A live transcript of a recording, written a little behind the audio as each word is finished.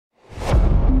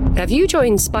Have you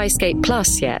joined Spyscape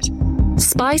Plus yet?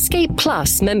 Spyscape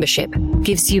Plus membership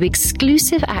gives you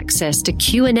exclusive access to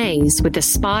Q&As with the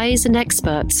spies and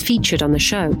experts featured on the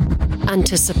show, and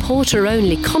to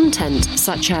supporter-only content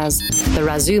such as The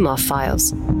Razumov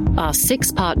Files, our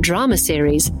 6-part drama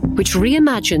series which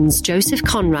reimagines Joseph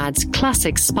Conrad's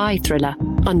classic spy thriller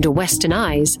Under Western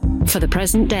Eyes for the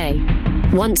present day.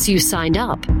 Once you signed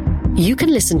up, you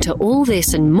can listen to all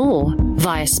this and more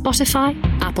via Spotify,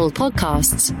 Apple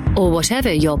Podcasts, or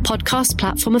whatever your podcast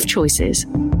platform of choice is.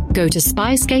 Go to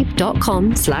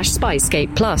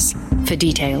spyscape.com/Spyscape Plus for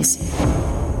details.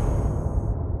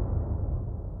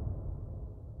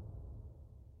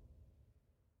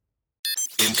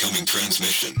 Incoming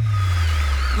transmission.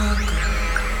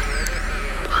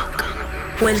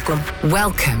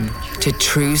 Welcome to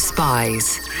True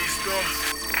Spies.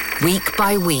 Week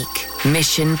by week,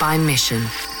 mission by mission,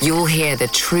 you'll hear the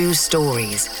true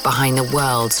stories behind the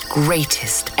world's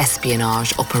greatest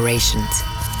espionage operations.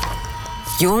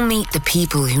 You'll meet the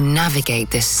people who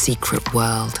navigate this secret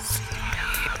world.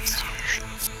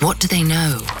 What do they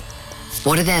know?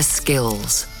 What are their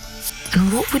skills?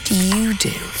 And what would you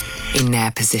do in their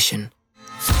position?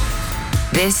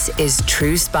 This is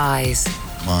True Spies.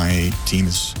 My team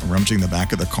is rummaging the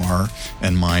back of the car,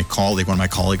 and one of my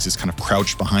colleagues is kind of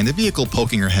crouched behind the vehicle,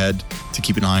 poking her head to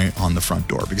keep an eye on the front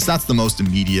door, because that's the most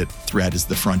immediate threat, is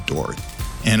the front door.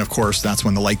 And of course, that's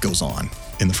when the light goes on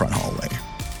in the front hallway.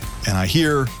 And I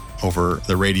hear over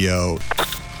the radio,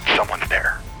 "Someone's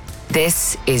there."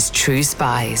 This is True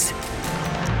Spies.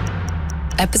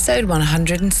 Episode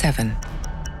 107,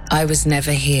 I Was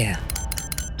Never Here.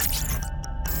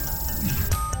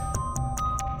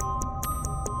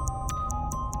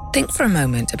 Think for a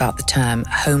moment about the term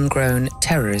homegrown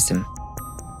terrorism.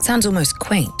 Sounds almost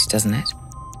quaint, doesn't it?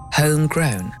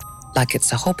 Homegrown, like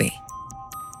it's a hobby.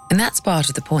 And that's part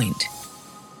of the point.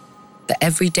 The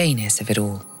everydayness of it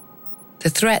all. The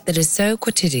threat that is so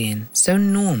quotidian, so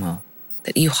normal,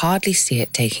 that you hardly see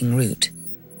it taking root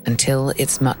until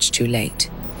it's much too late.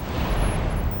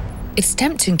 It's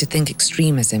tempting to think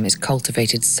extremism is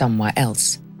cultivated somewhere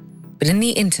else. But in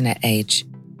the internet age,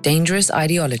 dangerous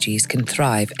ideologies can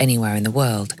thrive anywhere in the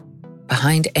world,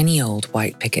 behind any old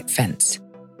white picket fence,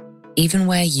 even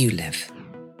where you live.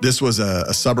 This was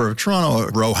a suburb of Toronto,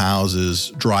 row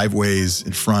houses, driveways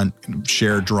in front,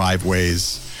 shared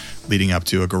driveways leading up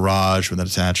to a garage with an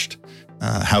attached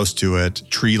house to it,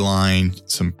 tree line,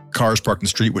 some cars parked in the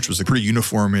street, which was pretty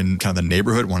uniform in kind of the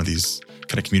neighborhood, one of these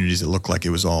kind of communities that looked like it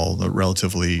was all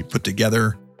relatively put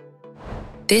together.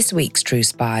 This week's True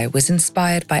Spy was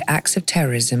inspired by acts of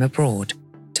terrorism abroad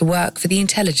to work for the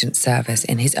intelligence service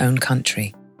in his own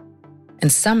country.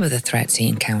 And some of the threats he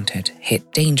encountered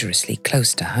hit dangerously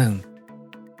close to home.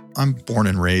 I'm born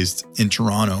and raised in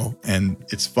Toronto, and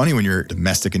it's funny when you're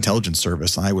domestic intelligence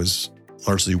service. I was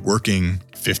largely working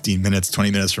 15 minutes,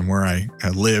 20 minutes from where I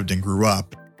lived and grew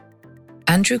up.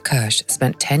 Andrew Kirsch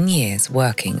spent 10 years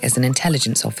working as an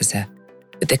intelligence officer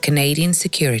with the Canadian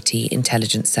Security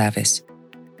Intelligence Service,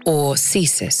 or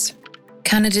CSIS,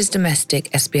 Canada's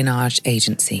domestic espionage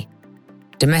agency,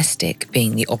 domestic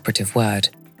being the operative word.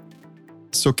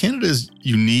 So Canada is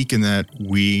unique in that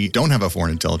we don't have a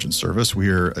foreign intelligence service. We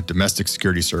are a domestic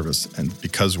security service. And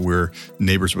because we're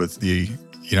neighbors with the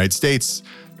United States,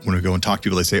 when we go and talk to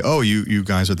people, they say, "Oh, you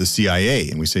guys are the CIA."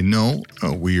 And we say, no,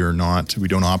 we are not. We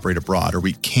don't operate abroad, or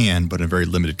we can, but in a very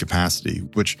limited capacity,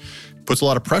 which puts a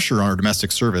lot of pressure on our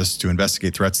domestic service to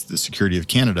investigate threats to the security of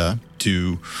Canada,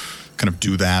 to kind of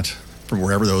do that from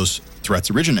wherever those threats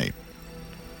originate.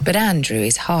 But Andrew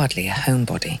is hardly a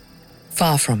homebody.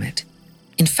 Far from it.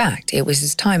 In fact, it was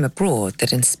his time abroad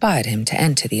that inspired him to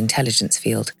enter the intelligence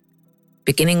field,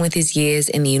 beginning with his years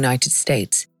in the United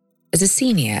States as a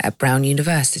senior at Brown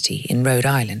University in Rhode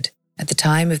Island at the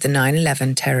time of the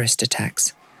 9/11 terrorist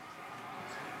attacks.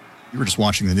 We were just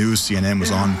watching the news. CNN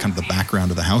was on kind of the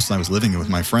background of the house I was living in with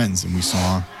my friends, and we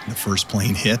saw the first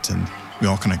plane hit, and we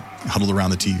all kind of huddled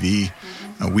around the TV.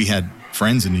 We had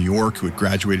friends in New York who had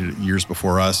graduated years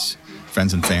before us,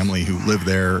 friends and family who lived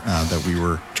there that we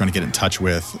were trying to get in touch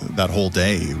with that whole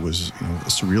day. It was a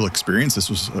surreal experience. This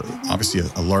was obviously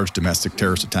a large domestic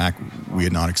terrorist attack we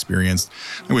had not experienced.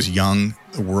 I was young.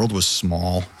 The world was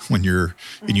small when you're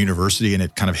in university, and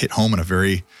it kind of hit home in a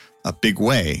big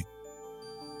way.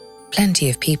 Plenty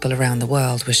of people around the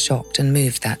world were shocked and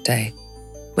moved that day,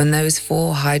 when those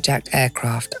 4 hijacked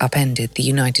aircraft upended the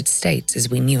United States as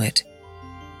we knew it.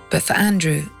 But for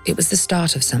Andrew, it was the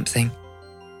start of something.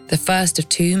 The first of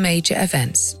 2 major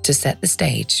events to set the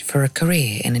stage for a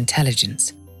career in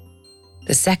intelligence.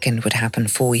 The second would happen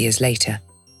 4 years later,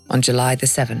 on July the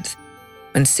 7th,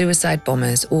 when suicide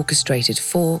bombers orchestrated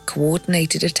 4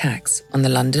 coordinated attacks on the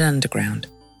London Underground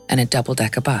and a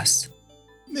double-decker bus.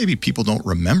 Maybe people don't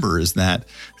remember is that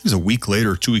it was a week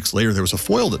later, 2 weeks later, there was a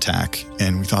foiled attack.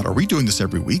 And we thought, are we doing this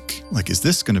every week? Like, is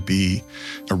this going to be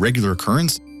a regular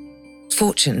occurrence?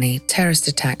 Fortunately, terrorist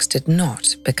attacks did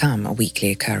not become a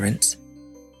weekly occurrence,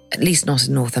 at least not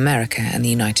in North America and the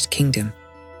United Kingdom.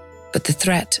 But the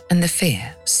threat and the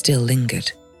fear still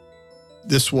lingered.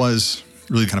 This was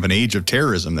really kind of an age of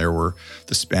terrorism. There were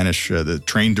the Spanish, the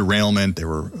train derailment, there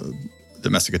were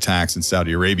domestic attacks in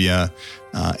Saudi Arabia.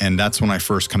 And that's when I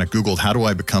first kind of Googled, how do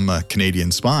I become a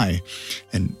Canadian spy?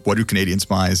 And what do Canadian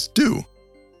spies do?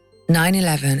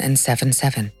 9/11 and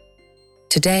 7/7.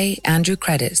 Today, Andrew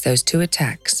credits those 2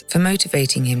 attacks for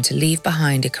motivating him to leave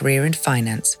behind a career in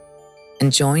finance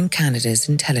and join Canada's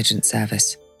intelligence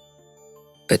service.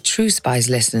 But true spies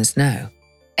listeners know,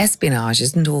 espionage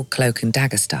isn't all cloak and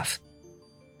dagger stuff.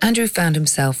 Andrew found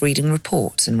himself reading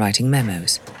reports and writing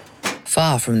memos,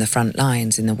 far from the front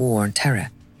lines in the war on terror,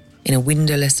 in a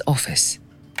windowless office.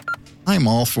 I'm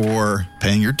all for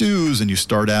paying your dues and you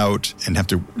start out and have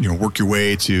to, work your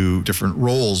way to different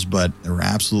roles. But there were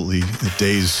absolutely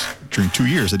days during 2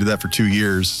 years. I did that for 2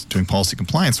 years doing policy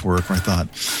compliance work where I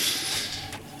thought,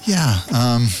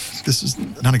 this is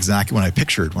not exactly what I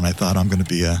pictured when I thought I'm going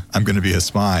to be a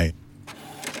spy.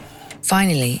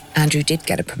 Finally, Andrew did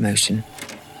get a promotion.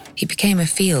 He became a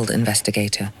field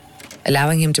investigator,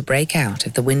 allowing him to break out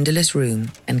of the windowless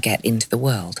room and get into the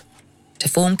world, to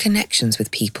form connections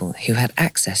with people who had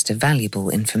access to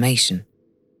valuable information.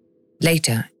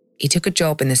 Later, he took a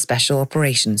job in the Special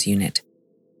Operations Unit,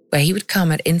 where he would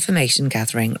come at information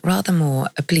gathering rather more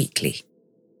obliquely.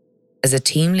 As a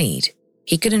team lead,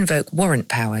 he could invoke warrant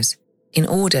powers in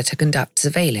order to conduct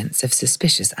surveillance of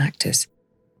suspicious actors.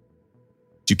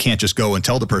 You can't just go and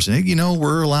tell the person, hey,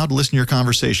 we're allowed to listen to your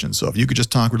conversation. So if you could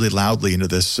just talk really loudly into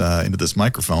this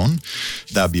microphone,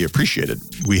 that would be appreciated.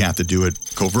 We have to do it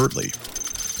covertly.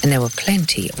 And there were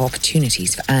plenty of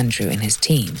opportunities for Andrew and his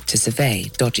team to survey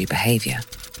dodgy behavior.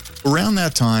 Around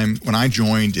that time, when I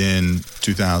joined in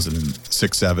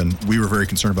 2006-07, we were very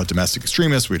concerned about domestic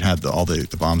extremists. We'd had all the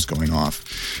bombs going off,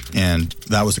 and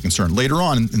that was a concern. Later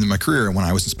on in my career, when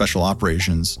I was in special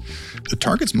operations, the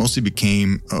targets mostly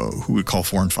became who we call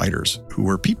foreign fighters, who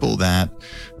were people that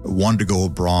wanted to go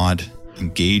abroad,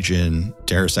 engage in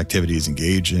terrorist activities,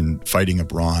 engage in fighting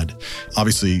abroad.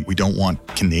 Obviously, we don't want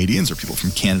Canadians or people from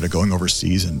Canada going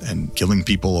overseas and killing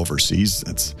people overseas.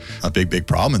 That's a big, big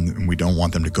problem. And we don't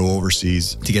want them to go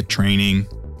overseas to get training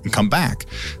and come back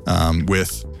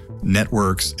with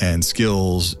networks and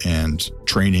skills and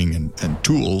training and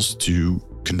tools to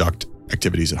conduct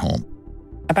activities at home.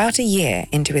 About a year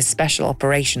into his special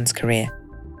operations career,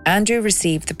 Andrew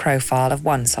received the profile of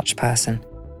one such person,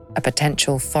 a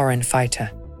potential foreign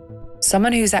fighter,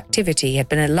 someone whose activity had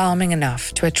been alarming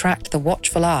enough to attract the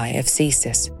watchful eye of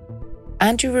CSIS.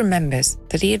 Andrew remembers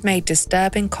that he had made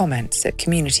disturbing comments at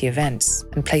community events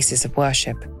and places of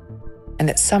worship, and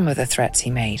that some of the threats he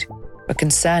made were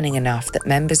concerning enough that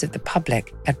members of the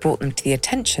public had brought them to the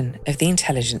attention of the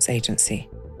intelligence agency.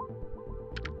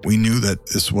 We knew that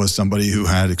this was somebody who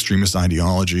had extremist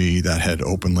ideology, that had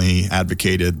openly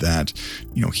advocated that,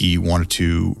 he wanted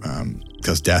to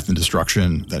cause death and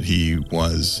destruction, that he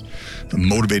was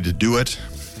motivated to do it,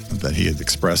 that he had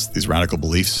expressed these radical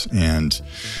beliefs, and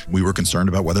we were concerned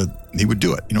about whether he would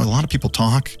do it. A lot of people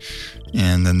talk,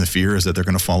 and then the fear is that they're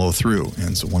going to follow through.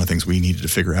 And so one of the things we needed to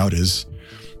figure out is,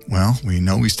 well, we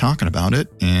know he's talking about it,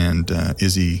 and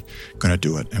is he going to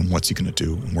do it? And what's he going to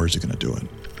do? And where's he going to do it?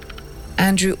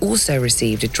 Andrew also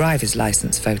received a driver's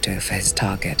license photo for his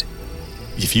target.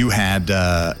 If you had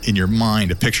in your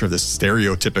mind a picture of this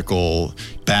stereotypical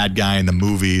bad guy in the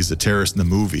movies, the terrorist in the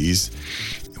movies,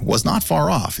 it was not far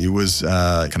off. He was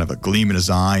kind of a gleam in his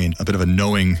eye and a bit of a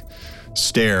knowing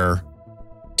stare.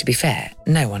 To be fair,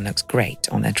 no one looks great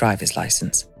on their driver's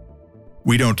license.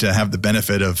 We don't have the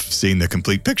benefit of seeing the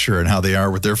complete picture and how they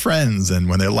are with their friends and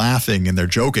when they're laughing and they're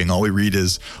joking. All we read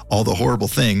is all the horrible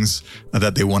things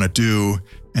that they want to do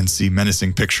and see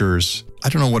menacing pictures. I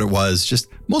don't know what it was. Just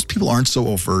most people aren't so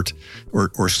overt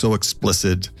or so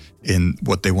explicit in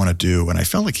what they want to do. And I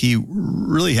felt like he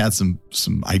really had some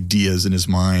ideas in his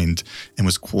mind and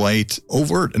was quite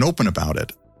overt and open about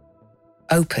it.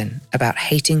 Open about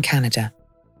hating Canada,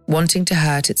 wanting to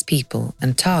hurt its people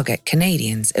and target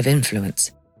Canadians of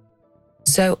influence.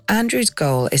 So Andrew's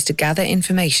goal is to gather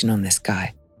information on this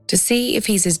guy, to see if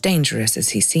he's as dangerous as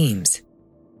he seems.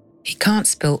 He can't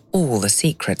spill all the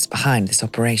secrets behind this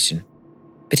operation,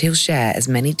 but he'll share as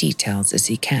many details as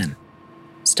he can,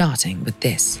 starting with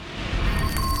this.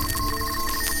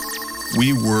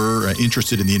 We were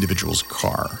interested in the individual's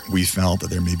car. We felt that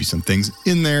there may be some things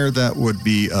in there that would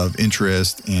be of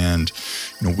interest, and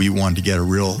we wanted to get a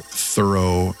real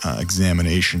thorough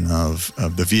examination of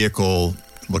the vehicle,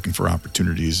 looking for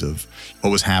opportunities of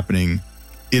what was happening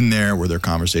in there, were there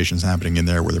conversations happening in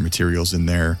there, were there materials in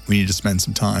there. We needed to spend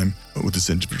some time with this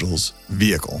individual's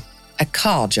vehicle. A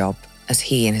car job, as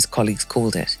he and his colleagues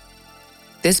called it.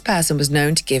 This person was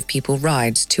known to give people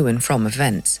rides to and from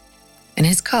events, and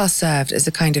his car served as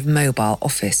a kind of mobile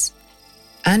office.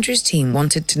 Andrew's team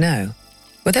wanted to know,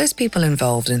 were those people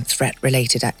involved in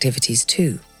threat-related activities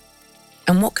too?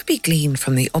 And what could be gleaned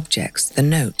from the objects, the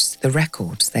notes, the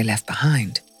records they left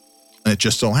behind? And it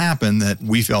just so happened that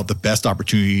we felt the best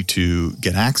opportunity to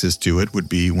get access to it would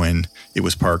be when it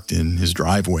was parked in his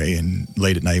driveway and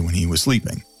late at night when he was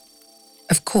sleeping.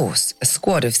 Of course, a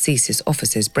squad of CSIS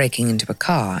officers breaking into a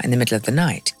car in the middle of the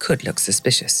night could look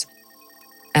suspicious.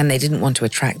 And they didn't want to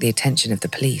attract the attention of the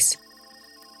police.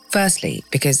 Firstly,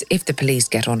 because if the police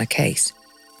get on a case,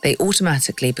 they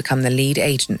automatically become the lead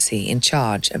agency in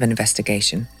charge of an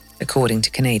investigation, according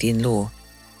to Canadian law.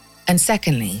 And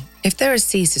secondly, if there are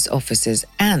CSIS officers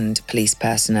and police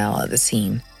personnel at the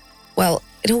scene, well,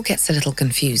 it all gets a little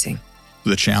confusing.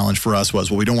 The challenge for us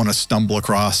was, we don't want to stumble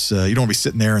across, you don't want to be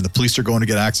sitting there and the police are going to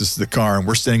get access to the car and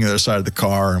we're standing on the other side of the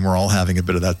car and we're all having a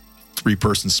bit of that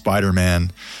three-person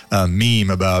Spider-Man meme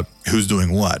about who's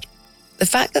doing what. The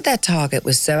fact that their target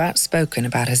was so outspoken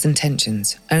about his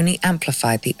intentions only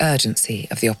amplified the urgency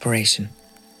of the operation.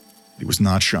 He was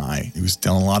not shy. He was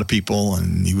telling a lot of people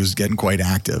and he was getting quite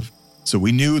active. So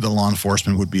we knew the law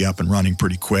enforcement would be up and running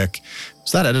pretty quick.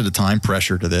 So that added a time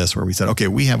pressure to this where we said, okay,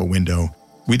 we have a window.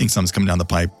 We think something's coming down the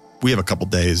pipe. We have a couple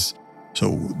days.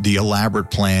 So the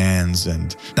elaborate plans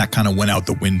and that kind of went out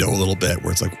the window a little bit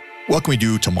where it's like, what can we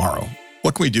do tomorrow?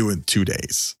 What can we do in 2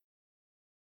 days?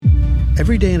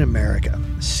 Every day in America,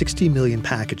 60 million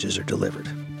packages are delivered,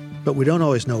 but we don't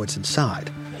always know what's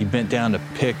inside. He bent down to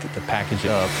pick the package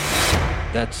up.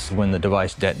 That's when the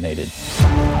device detonated.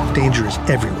 Danger is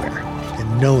everywhere,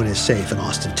 and no one is safe in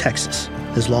Austin, Texas,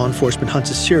 as law enforcement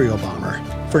hunts a serial bomber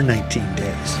for 19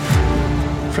 days.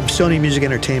 From Sony Music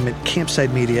Entertainment,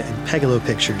 Campside Media, and Pegalo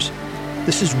Pictures,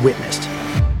 this is Witnessed.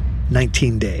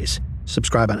 19 Days.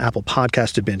 Subscribe on Apple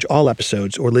Podcasts to binge all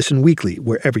episodes or listen weekly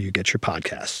wherever you get your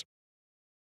podcasts.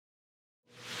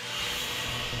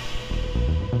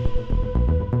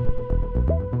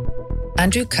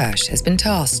 Andrew Kirsch has been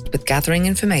tasked with gathering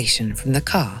information from the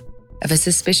car of a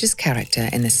suspicious character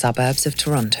in the suburbs of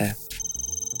Toronto.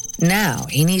 Now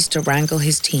he needs to wrangle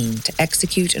his team to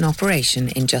execute an operation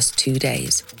in just 2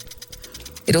 days.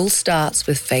 It all starts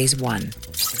with phase 1,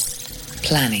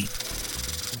 planning.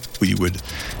 We would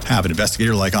have an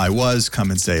investigator like I was come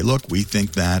and say, look, we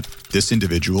think that this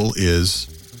individual is,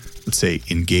 let's say,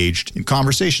 engaged in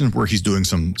conversations where he's doing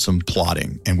some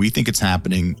plotting. And we think it's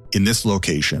happening in this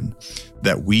location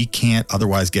that we can't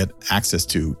otherwise get access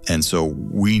to. And so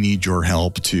we need your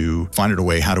help to find a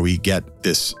way. How do we get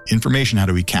this information? How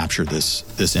do we capture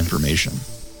this information?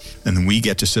 And then we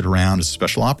get to sit around as a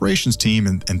special operations team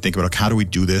and think about, how do we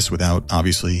do this without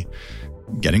obviously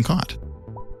getting caught?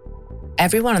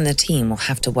 Everyone on the team will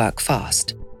have to work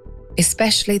fast,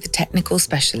 especially the technical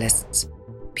specialists,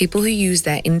 people who use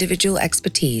their individual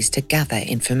expertise to gather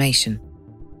information.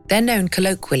 They're known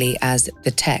colloquially as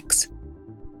the techs.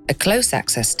 A close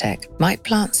access tech might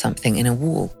plant something in a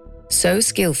wall so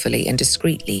skillfully and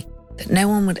discreetly that no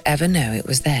one would ever know it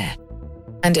was there.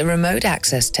 And a remote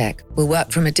access tech will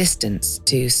work from a distance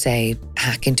to, say,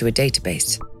 hack into a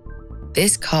database.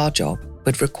 This car job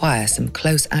would require some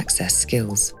close access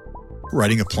skills.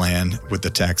 Writing a plan with the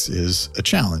techs is a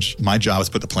challenge. My job is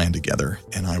to put the plan together.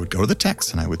 And I would go to the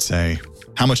techs and I would say,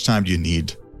 how much time do you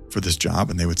need for this job?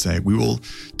 And they would say, we will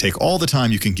take all the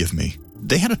time you can give me.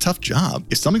 They had a tough job.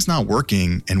 If something's not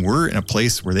working and we're in a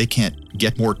place where they can't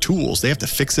get more tools, they have to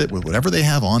fix it with whatever they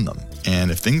have on them.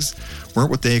 And if things weren't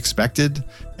what they expected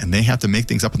and they have to make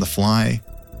things up on the fly,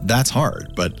 that's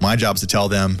hard. But my job is to tell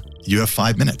them, you have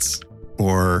 5 minutes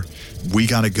or we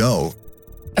got to go.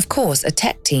 Of course, a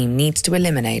tech team needs to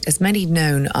eliminate as many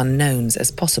known unknowns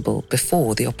as possible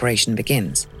before the operation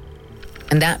begins.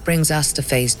 And that brings us to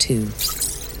phase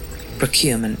 2,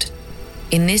 procurement.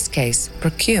 In this case,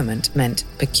 procurement meant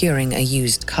procuring a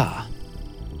used car.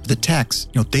 The techs,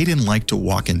 they didn't like to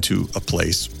walk into a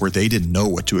place where they didn't know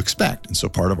what to expect. And so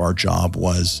part of our job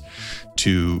was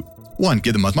to, one,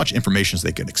 give them as much information as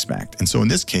they could expect. And so in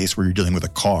this case, where you're dealing with a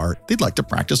car, they'd like to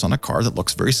practice on a car that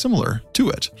looks very similar to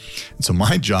it. And so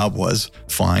my job was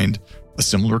find a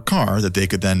similar car that they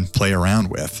could then play around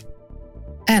with.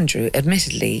 Andrew,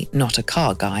 admittedly not a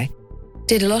car guy,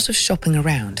 did a lot of shopping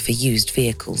around for used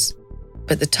vehicles,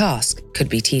 but the task could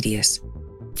be tedious.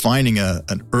 Finding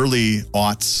an early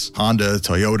aughts Honda,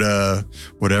 Toyota,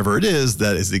 whatever it is,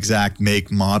 that is the exact make,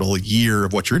 model, year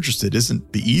of what you're interested in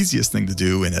isn't the easiest thing to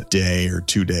do in a day or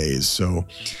 2 days. So,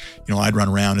 I'd run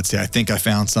around and say, I think I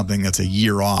found something that's a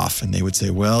year off. And they would say,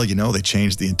 well, they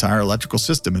changed the entire electrical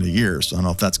system in a year. So I don't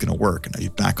know if that's going to work. And I'd be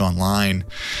back online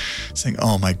saying,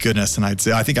 oh my goodness. And I'd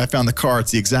say, I think I found the car.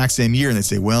 It's the exact same year. And they'd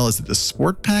say, well, is it the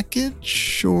sport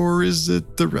package or is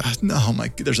it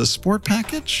there's a sport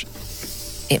package?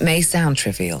 It may sound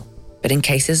trivial, but in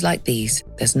cases like these,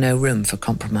 there's no room for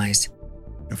compromise.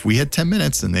 If we had 10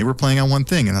 minutes and they were playing on one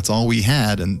thing and that's all we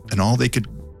had and all they could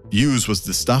use was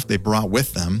the stuff they brought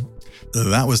with them,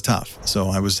 that was tough. So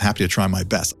I was happy to try my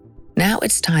best. Now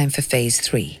it's time for phase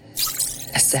 3,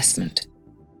 assessment.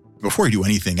 Before you do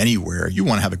anything anywhere, you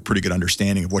want to have a pretty good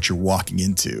understanding of what you're walking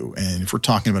into. And if we're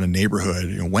talking about a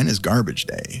neighborhood, when is garbage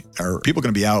day? Are people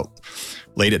going to be out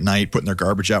late at night putting their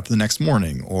garbage out for the next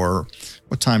morning? Or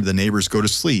what time do the neighbors go to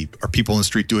sleep? Are people in the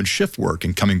street doing shift work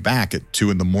and coming back at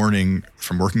 2 a.m.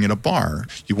 from working at a bar?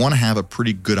 You want to have a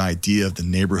pretty good idea of the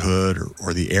neighborhood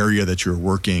or the area that you're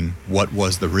working. What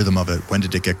was the rhythm of it? When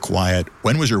did it get quiet?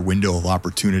 When was your window of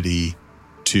opportunity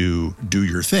to do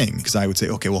your thing? Because I would say,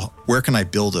 okay, well, where can I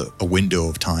build a window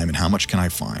of time and how much can I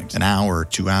find? An hour,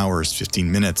 2 hours,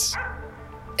 15 minutes?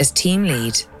 As team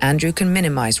lead, Andrew can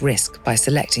minimize risk by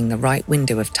selecting the right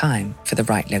window of time for the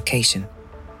right location.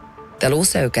 They'll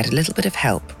also get a little bit of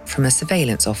help from a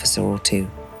surveillance officer or two,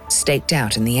 staked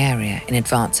out in the area in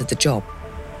advance of the job,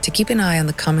 to keep an eye on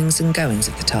the comings and goings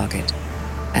of the target,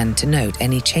 and to note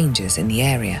any changes in the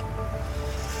area.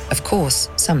 Of course,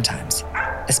 sometimes,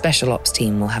 a special ops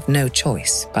team will have no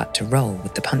choice but to roll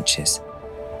with the punches.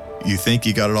 You think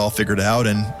you got it all figured out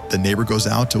and the neighbor goes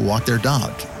out to walk their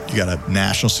dog. You got a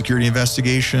national security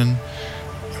investigation.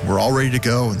 We're all ready to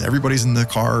go and everybody's in the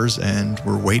cars and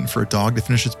we're waiting for a dog to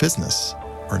finish its business.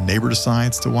 Our neighbor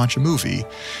decides to watch a movie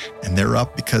and they're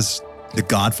up because The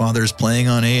Godfather is playing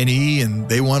on A&E and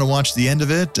they want to watch the end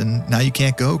of it. And now you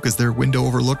can't go because their window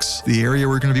overlooks the area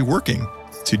we're going to be working.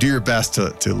 So you do your best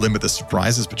to limit the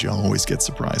surprises, but you always get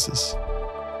surprises.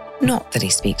 Not that he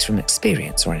speaks from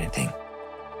experience or anything.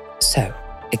 So,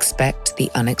 expect the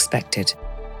unexpected.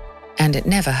 And it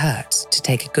never hurts to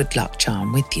take a good luck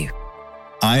charm with you.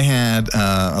 I had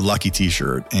a lucky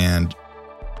t-shirt, and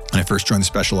when I first joined the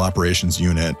Special Operations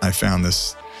Unit, I found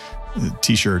this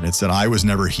t-shirt and it said, I was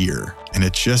never here. And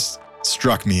it just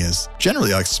struck me as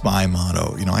generally like spy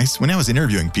motto. When I was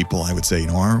interviewing people, I would say,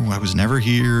 I was never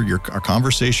here. Our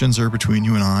conversations are between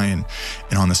you and I. And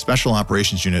on the Special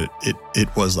Operations Unit,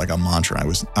 it was like a mantra.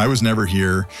 I was never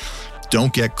here.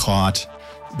 Don't get caught.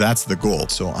 That's the goal.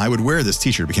 So I would wear this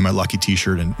t-shirt. It became my lucky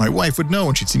t-shirt. And my wife would know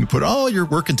when she'd see me put, oh, you're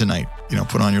working tonight.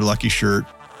 Put on your lucky shirt.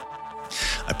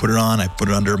 I put it on. I put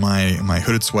it under my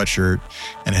hooded sweatshirt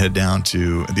and headed down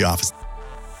to the office.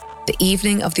 The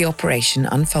evening of the operation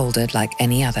unfolded like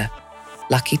any other,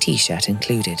 lucky t-shirt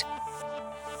included.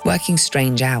 Working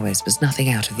strange hours was nothing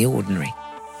out of the ordinary.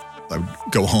 I would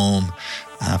go home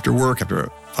after work,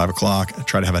 after 5 o'clock. I'd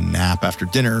try to have a nap after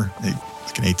dinner,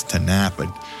 like an 8 to 10 nap.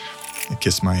 I'd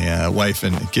kiss my wife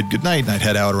and kid goodnight, and I'd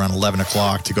head out around 11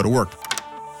 o'clock to go to work.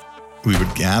 We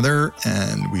would gather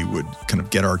and we would kind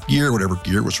of get our gear, whatever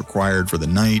gear was required for the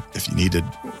night. If you needed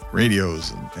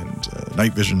radios and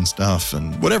night vision stuff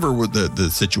and whatever the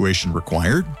situation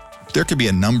required, there could be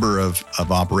a number of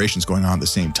operations going on at the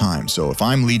same time. So if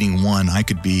I'm leading one, I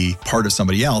could be part of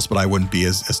somebody else, but I wouldn't be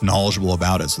as knowledgeable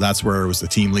about it. So that's where it was the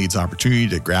team lead's opportunity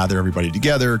to gather everybody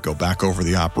together, go back over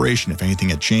the operation. If anything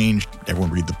had changed,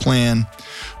 everyone read the plan.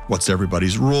 What's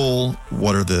everybody's role?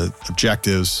 What are the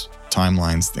objectives,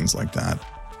 timelines, things like that.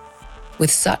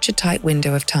 With such a tight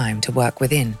window of time to work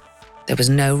within, there was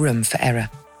no room for error.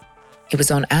 It was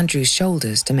on Andrew's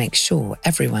shoulders to make sure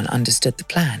everyone understood the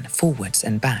plan forwards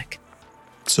and back.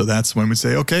 So that's when we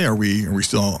say, okay, are we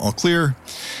still all clear?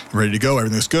 Ready to go?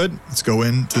 Everything's good. Let's go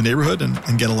into the neighborhood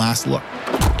and get a last look.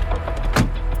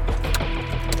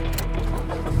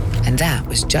 And that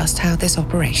was just how this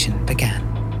operation began.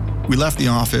 We left the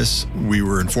office. We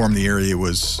were informed the area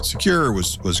was secure,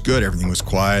 was good. Everything was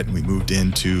quiet. And we moved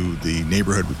into the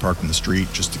neighborhood. We parked in the street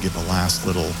just to give a last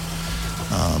little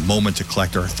moment to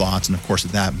collect our thoughts. And of course,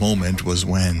 at that moment was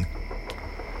when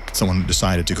someone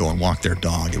decided to go and walk their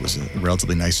dog. It was a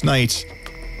relatively nice night.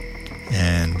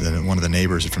 And one of the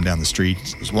neighbors from down the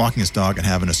street was walking his dog and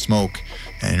having a smoke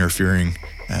and interfering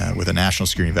with a national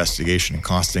security investigation and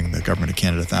costing the government of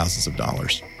Canada thousands of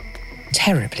dollars.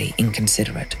 Terribly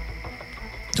inconsiderate.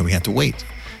 So we had to wait.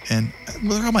 And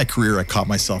throughout my career, I caught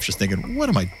myself just thinking, what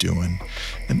am I doing?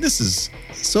 And this is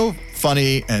so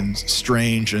funny and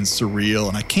strange and surreal.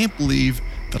 And I can't believe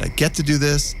that I get to do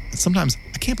this. And sometimes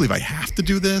I can't believe I have to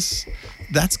do this.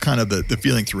 That's kind of the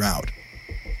feeling throughout.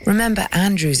 Remember,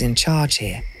 Andrew's in charge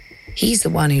here. He's the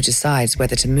one who decides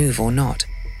whether to move or not.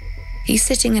 He's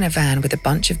sitting in a van with a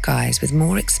bunch of guys with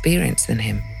more experience than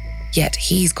him, yet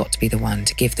he's got to be the one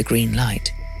to give the green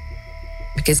light.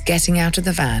 Because getting out of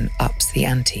the van ups the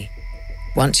ante.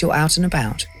 Once you're out and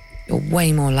about, you're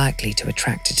way more likely to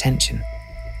attract attention.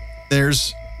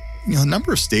 There's a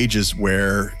number of stages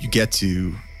where you get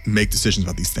to make decisions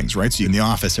about these things, right? So in the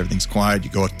office, everything's quiet.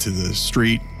 You go up to the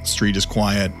street is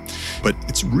quiet. But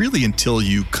it's really until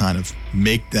you kind of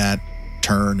make that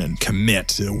turn and commit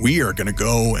to, we are going to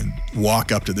go and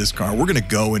walk up to this car. We're going to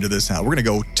go into this house. We're going to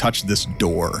go touch this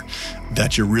door,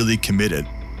 that you're really committed.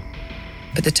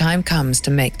 But the time comes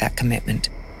to make that commitment.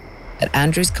 At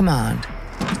Andrew's command,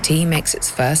 the team makes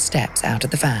its first steps out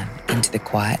of the van into the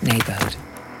quiet neighborhood.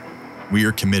 We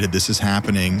are committed. This is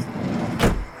happening.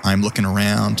 I'm looking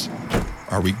around.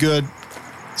 Are we good?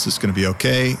 Is this going to be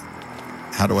okay?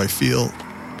 How do I feel?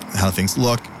 How do things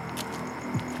look?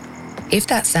 If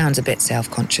that sounds a bit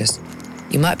self-conscious,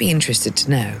 you might be interested to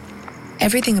know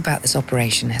everything about this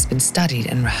operation has been studied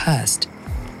and rehearsed,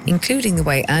 including the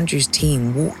way Andrew's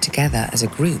team walked together as a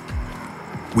group.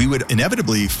 We would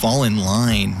inevitably fall in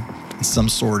line in some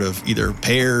sort of either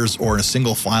pairs or in a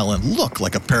single file and look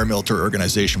like a paramilitary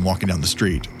organization walking down the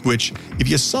street, which if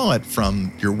you saw it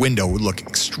from your window would look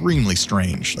extremely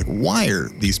strange. Like, why are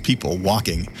these people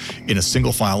walking in a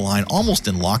single file line, almost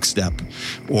in lockstep,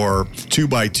 or 2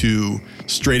 by 2,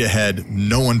 straight ahead,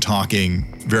 no one talking,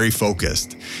 very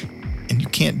focused? And you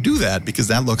can't do that because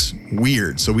that looks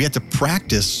weird. So we had to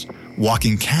practice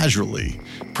walking casually,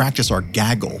 practice our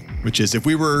gaggle, which is if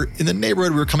we were in the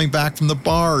neighborhood, we were coming back from the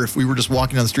bar, if we were just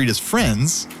walking down the street as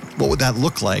friends, what would that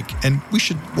look like? And we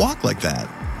should walk like that.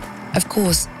 Of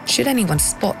course, should anyone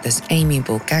spot this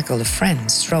amiable gaggle of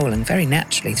friends strolling very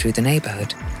naturally through the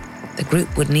neighborhood, the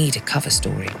group would need a cover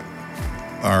story.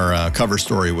 Our cover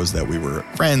story was that we were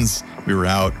friends, we were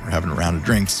out, we were having a round of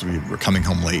drinks, we were coming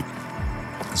home late.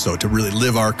 So to really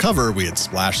live our cover, we had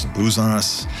splashed some booze on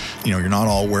us. You're not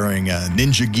all wearing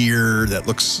ninja gear that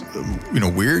looks,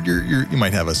 weird. You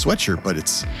might have a sweatshirt, but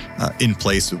it's in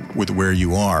place with where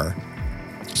you are.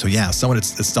 So yeah, someone had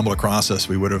stumbled across us,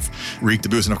 we would have reeked the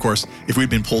booze. And of course, if we'd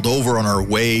been pulled over on our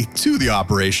way to the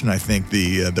operation, I think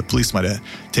the police might have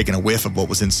taken a whiff of what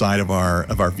was inside of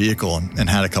our vehicle and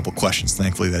had a couple questions.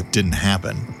 Thankfully, that didn't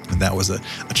happen. And that was a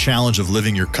challenge of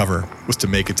living your cover, was to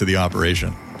make it to the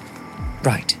operation.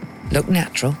 Right. Look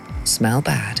natural, smell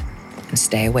bad, and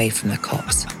stay away from the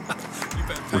cops.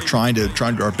 We're trying to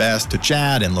do our best to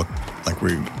chat and look like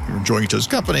we're enjoying each other's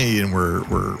company, and we're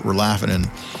laughing.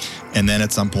 And then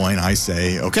at some point I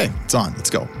say, okay, it's on, let's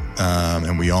go.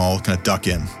 And we all kind of duck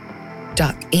in.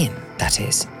 Duck in, that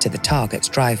is, to the target's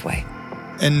driveway.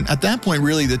 And at that point,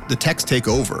 really, the techs take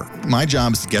over. My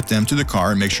job is to get them to the car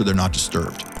and make sure they're not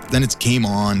disturbed. Then it's game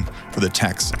on for the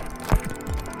techs.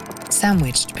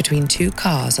 Sandwiched between 2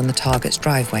 cars on the target's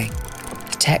driveway,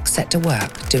 the techs set to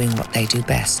work doing what they do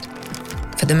best.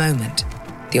 For the moment,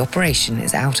 the operation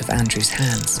is out of Andrew's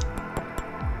hands.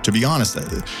 To be honest,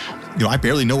 I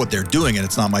barely know what they're doing, and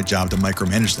it's not my job to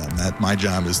micromanage them. My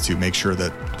job is to make sure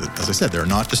that, as I said, they're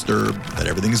not disturbed, that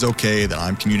everything is okay, that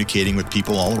I'm communicating with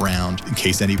people all around in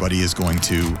case anybody is going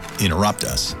to interrupt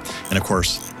us. And of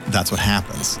course, that's what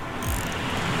happens.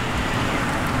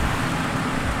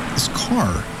 This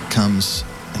car comes,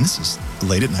 and this is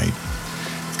late at night,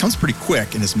 it comes pretty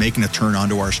quick and is making a turn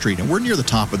onto our street. And we're near the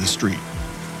top of the street.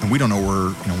 And we don't know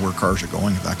where cars are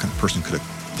going. If that kind of person could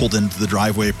have pulled into the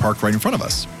driveway, parked right in front of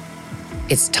us.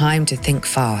 It's time to think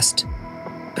fast.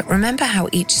 But remember how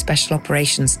each special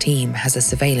operations team has a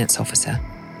surveillance officer,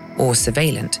 or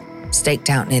surveillant, staked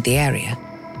out near the area,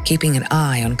 keeping an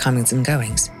eye on comings and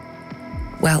goings?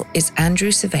 Well, it's Andrew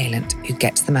Surveillant who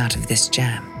gets them out of this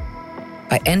jam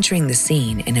by entering the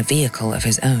scene in a vehicle of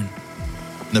his own.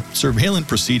 The surveillant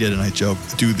proceeded, and I joke,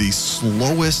 to do the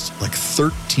slowest,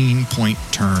 13-point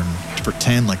turn to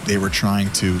pretend like they were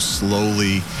trying to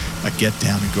slowly get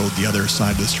down and go the other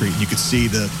side of the street. And you could see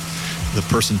the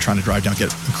person trying to drive down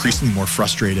get increasingly more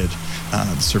frustrated.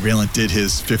 The surveillant did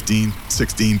his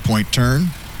 16-point turn.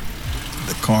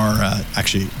 The car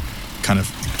actually kind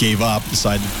of gave up,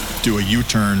 decided to do a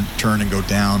U-turn, turn and go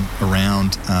down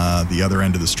around the other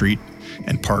end of the street,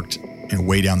 and parked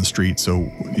way down the street,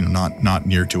 so not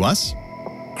near to us.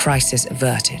 Crisis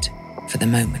averted for the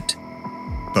moment.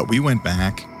 But we went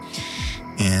back,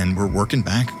 and we're working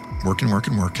back, working.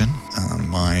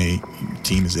 My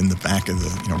team is in the back of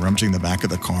the, rummaging the back of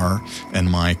the car.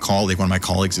 And one of my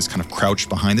colleagues is kind of crouched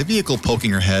behind the vehicle,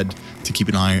 poking her head to keep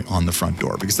an eye on the front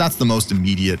door, because that's the most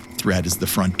immediate threat, is the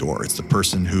front door. It's the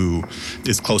person who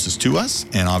is closest to us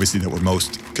and obviously that we're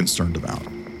most concerned about.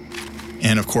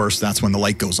 And of course, that's when the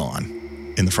light goes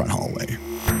on in the front hallway.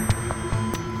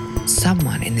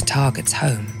 Someone in the target's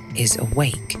home is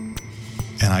awake.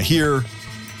 And I hear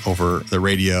over the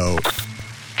radio,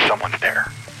 "Someone's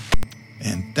there."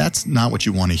 And that's not what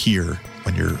you want to hear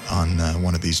when you're on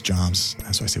one of these jobs.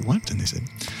 And so I say, "What?" And they said,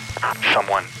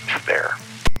 "Someone is there."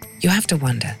 You have to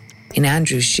wonder, in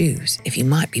Andrew's shoes, if he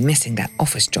might be missing that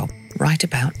office job right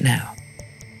about now.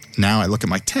 Now I look at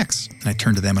my texts and I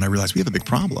turn to them and I realize we have a big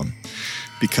problem,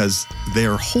 because they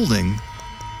are holding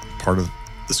part of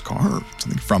this car, or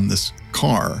something from this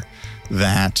car,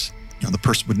 that the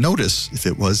person would notice if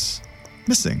it was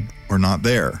missing or not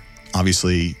there.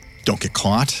 Obviously, don't get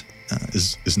caught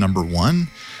is number one.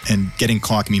 And getting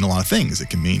caught can mean a lot of things. It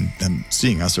can mean them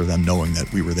seeing us or them knowing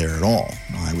that we were there at all.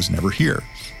 I was never here.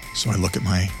 So I look at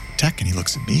my tech and he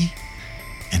looks at me.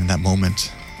 And in that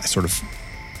moment, I sort of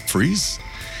freeze.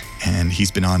 And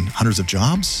he's been on hundreds of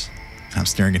jobs. And I'm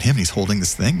staring at him and he's holding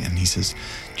this thing. And he says,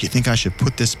 "Do you think I should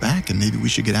put this back and maybe we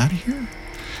should get out of here?"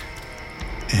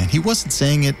 And he wasn't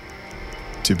saying it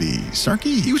to be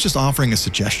snarky. He was just offering a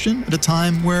suggestion at a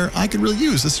time where I could really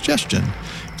use a suggestion.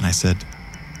 And I said,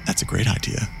 "That's a great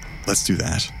idea. Let's do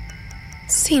that."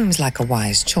 Seems like a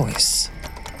wise choice.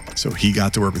 So he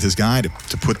got to work with his guy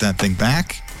to put that thing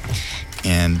back.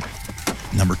 And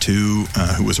number two,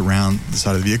 who was around the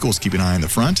side of the vehicle, was keeping an eye on the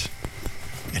front.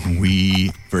 And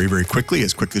we very, very quickly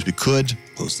as we could,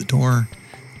 closed the door.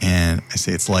 And I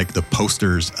say it's like the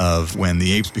posters of when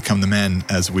the apes become the men,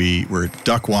 as we were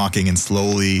duck walking and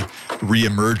slowly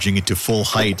re-emerging into full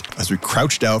height as we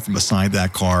crouched out from beside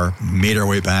that car, made our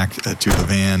way back to the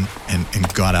van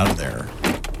and got out of there.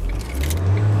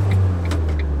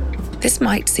 This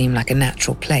might seem like a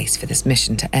natural place for this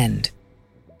mission to end.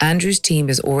 Andrew's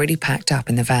team is already packed up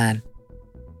in the van.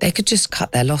 They could just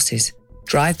cut their losses,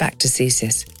 drive back to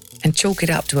CSIS, and chalk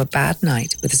it up to a bad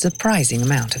night with a surprising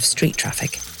amount of street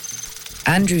traffic.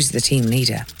 Andrew's the team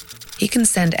leader. He can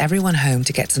send everyone home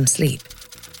to get some sleep.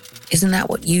 Isn't that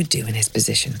what you'd do in his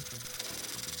position?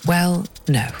 Well,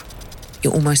 no,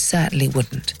 you almost certainly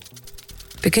wouldn't.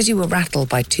 Because you were rattled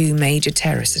by 2 major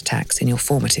terrorist attacks in your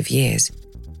formative years,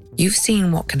 you've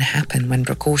seen what can happen when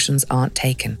precautions aren't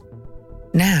taken.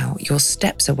 Now you're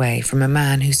steps away from a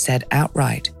man who said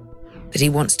outright that he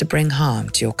wants to bring harm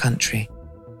to your country.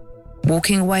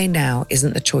 Walking away now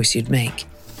isn't the choice you'd make.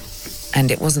 And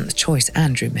it wasn't the choice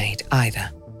Andrew made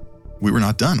either. We were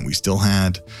not done. We still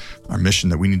had our mission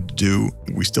that we needed to do.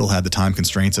 We still had the time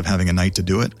constraints of having a night to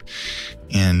do it.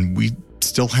 And we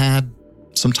still had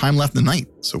some time left in the night.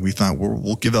 So we thought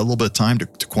we'll give it a little bit of time to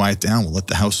quiet down. We'll let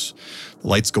the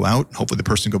lights go out. Hopefully the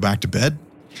person go back to bed.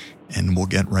 And we'll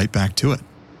get right back to it.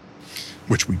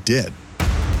 Which we did.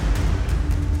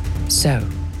 So,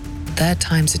 third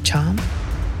time's a charm?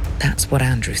 That's what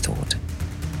Andrew thought.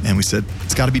 And we said,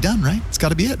 it's got to be done, right? It's got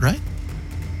to be it, right?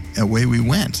 And away we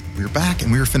went. We were back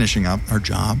and we were finishing up our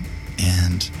job.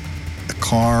 And a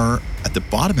car at the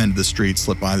bottom end of the street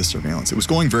slipped by the surveillance. It was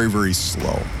going very, very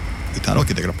slow. We thought,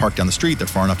 okay, they're going to park down the street. They're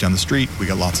far enough down the street. We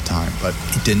got lots of time. But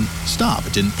it didn't stop.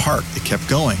 It didn't park. It kept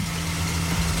going.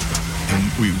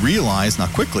 And we realized, not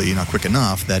quick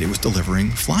enough, that it was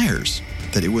delivering flyers.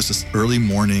 That it was this early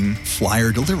morning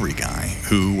flyer delivery guy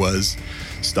who was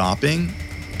stopping,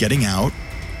 getting out,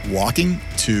 walking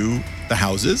to the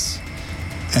houses,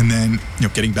 and then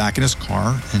getting back in his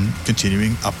car and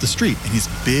continuing up the street. And his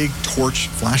big torch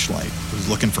flashlight was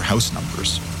looking for house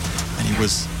numbers. And he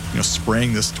was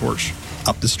spraying this torch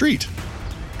up the street.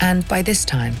 And by this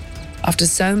time, after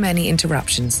so many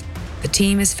interruptions, the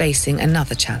team is facing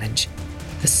another challenge.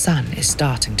 The sun is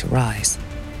starting to rise.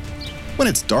 When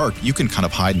it's dark, you can kind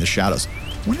of hide in the shadows.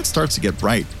 When it starts to get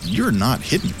bright, you're not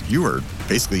hidden. You are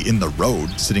basically in the road,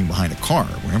 sitting behind a car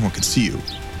where everyone can see you.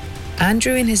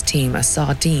 Andrew and his team are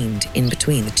sardined in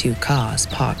between the 2 cars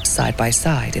parked side by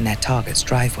side in their target's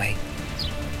driveway.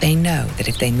 They know that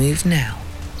if they move now,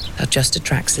 they'll just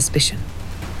attract suspicion.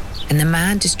 And the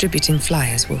man distributing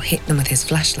flyers will hit them with his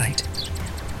flashlight.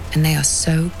 And they are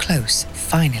so close,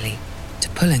 finally, to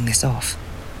pulling this off.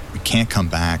 We can't come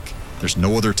back. There's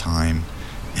no other time.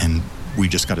 And we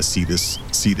just got to see this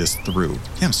through.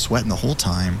 Yeah, I'm sweating the whole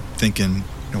time, thinking,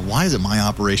 why is it my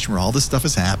operation where all this stuff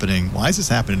is happening? Why is this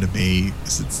happening to me?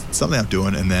 Is it something I'm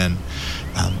doing? And then,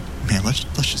 let's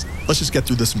just get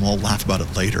through this and we'll laugh about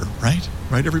it later, right?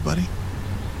 Right, everybody?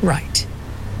 Right.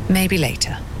 Maybe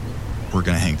later. We're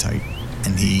going to hang tight.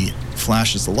 and he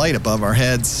flashes the light above our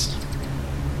heads.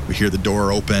 We hear the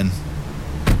door open.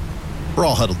 We're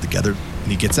all huddled together,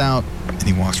 and he gets out, and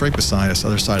he walks right beside us,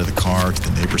 other side of the car, to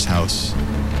the neighbor's house,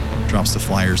 drops the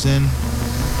flyers in,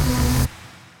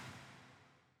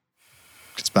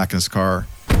 gets back in his car,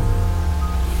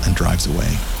 and drives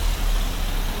away.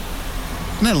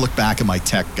 And I look back at my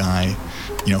tech guy,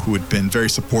 who had been very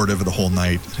supportive of the whole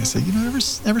night. And I said,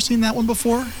 ever seen that one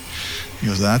before? He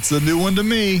goes, that's a new one to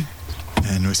me.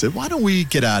 And we said, why don't we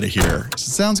get out of here? I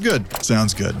said, sounds good.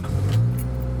 Sounds good.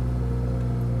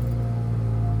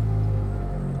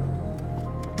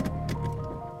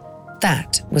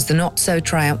 That was the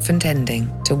not-so-triumphant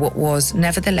ending to what was,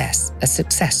 nevertheless, a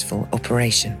successful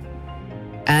operation.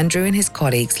 Andrew and his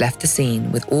colleagues left the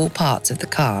scene with all parts of the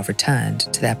car returned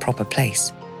to their proper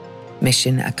place.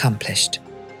 Mission accomplished.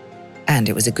 And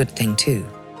it was a good thing too.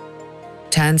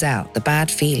 Turns out the bad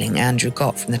feeling Andrew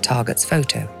got from the target's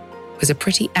photo was a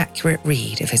pretty accurate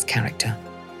read of his character.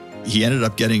 He ended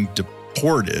up getting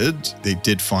deported. They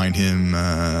did find him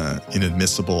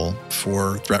inadmissible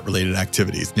for threat-related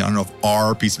activities. I don't know if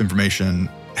our piece of information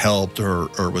helped or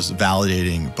was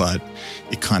validating, but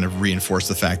it kind of reinforced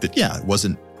the fact that, it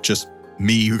wasn't just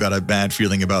me who got a bad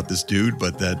feeling about this dude,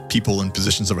 but that people in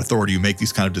positions of authority who make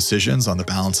these kind of decisions on the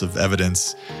balance of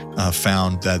evidence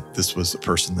found that this was a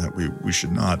person that we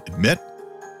should not admit.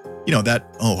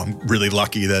 I'm really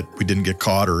lucky that we didn't get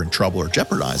caught or in trouble or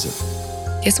jeopardize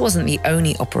it. This wasn't the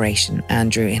only operation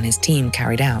Andrew and his team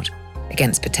carried out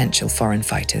against potential foreign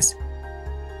fighters.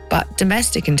 But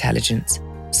domestic intelligence,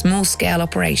 small-scale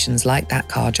operations like that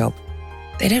car job,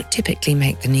 they don't typically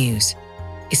make the news,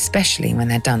 especially when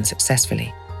they're done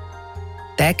successfully.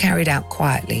 They're carried out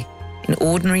quietly in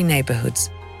ordinary neighborhoods,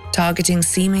 targeting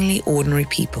seemingly ordinary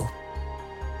people.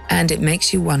 And it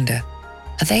makes you wonder,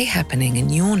 are they happening in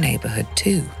your neighborhood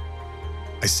too?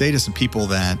 I say to some people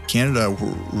that Canada, we're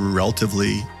a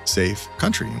relatively safe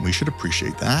country, and we should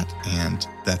appreciate that, and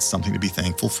that's something to be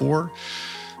thankful for.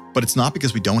 But it's not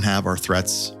because we don't have our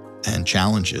threats and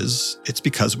challenges. It's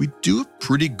because we do a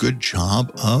pretty good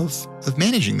job of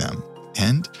managing them.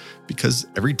 And because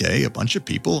every day, a bunch of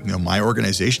people, my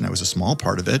organization, I was a small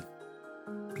part of it,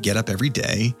 get up every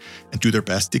day and do their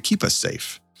best to keep us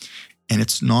safe. And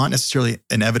it's not necessarily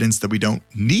an evidence that we don't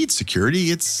need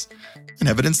security. It's an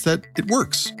evidence that it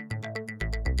works.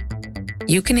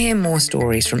 You can hear more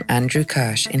stories from Andrew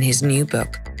Kirsch in his new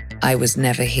book, I Was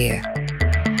Never Here.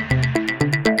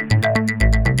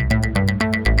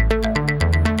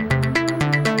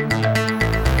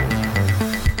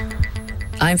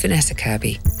 I'm Vanessa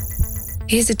Kirby.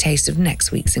 Here's a taste of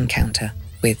next week's encounter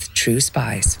with True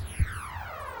Spies.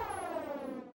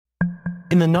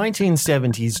 In the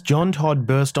 1970s, John Todd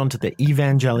burst onto the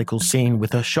evangelical scene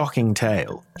with a shocking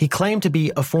tale. He claimed to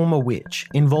be a former witch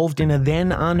involved in a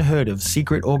then unheard-of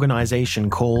secret organization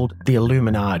called the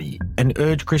Illuminati and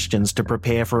urged Christians to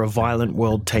prepare for a violent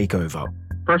world takeover.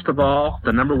 First of all,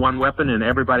 the number one weapon in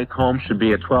everybody's home should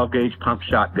be a 12-gauge pump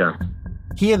shotgun.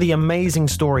 Hear the amazing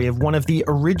story of one of the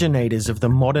originators of the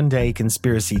modern-day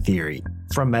conspiracy theory.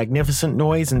 From Magnificent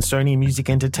Noise and Sony Music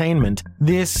Entertainment,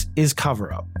 this is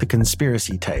Cover Up, the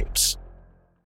Conspiracy Tapes.